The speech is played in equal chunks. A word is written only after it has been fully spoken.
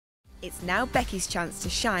It's now Becky's chance to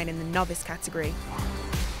shine in the novice category.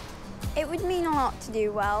 It would mean a lot to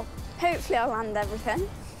do well. Hopefully I'll land everything.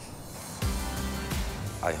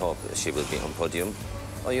 I hope she will be on podium.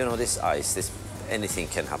 Oh, you know, this ice, anything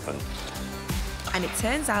can happen. And it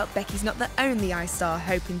turns out Becky's not the only ice star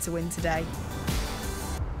hoping to win today.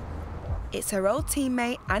 It's her old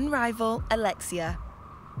teammate and rival, Alexia.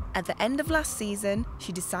 At the end of last season,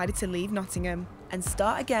 she decided to leave Nottingham and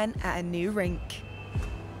start again at a new rink.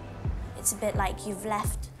 It's a bit like you've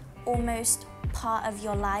left almost part of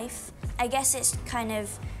your life. I guess it's kind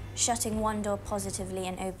of shutting one door positively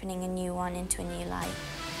and opening a new one into a new light.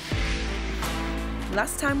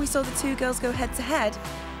 Last time we saw the two girls go head-to-head,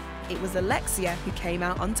 it was Alexia who came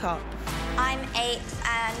out on top. I'm 8th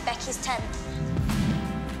and Becky's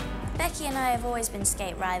 10th. Becky and I have always been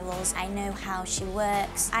skate rivals. I know how she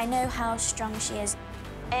works. I know how strong she is.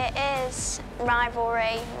 It is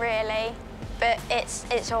rivalry, really, but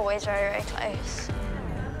it's always very, very close.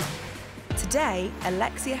 Today,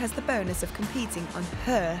 Alexia has the bonus of competing on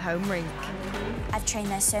her home rink. I've trained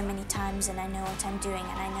there so many times and I know what I'm doing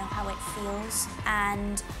and I know how it feels.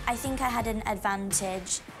 And I think I had an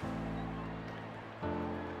advantage.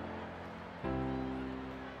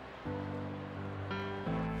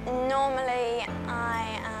 Normally,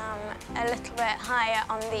 I am a little bit higher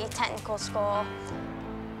on the technical score.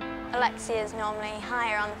 Alexia is normally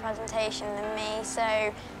higher on the presentation than me,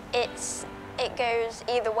 so it goes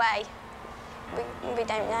either way. We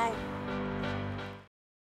don't know.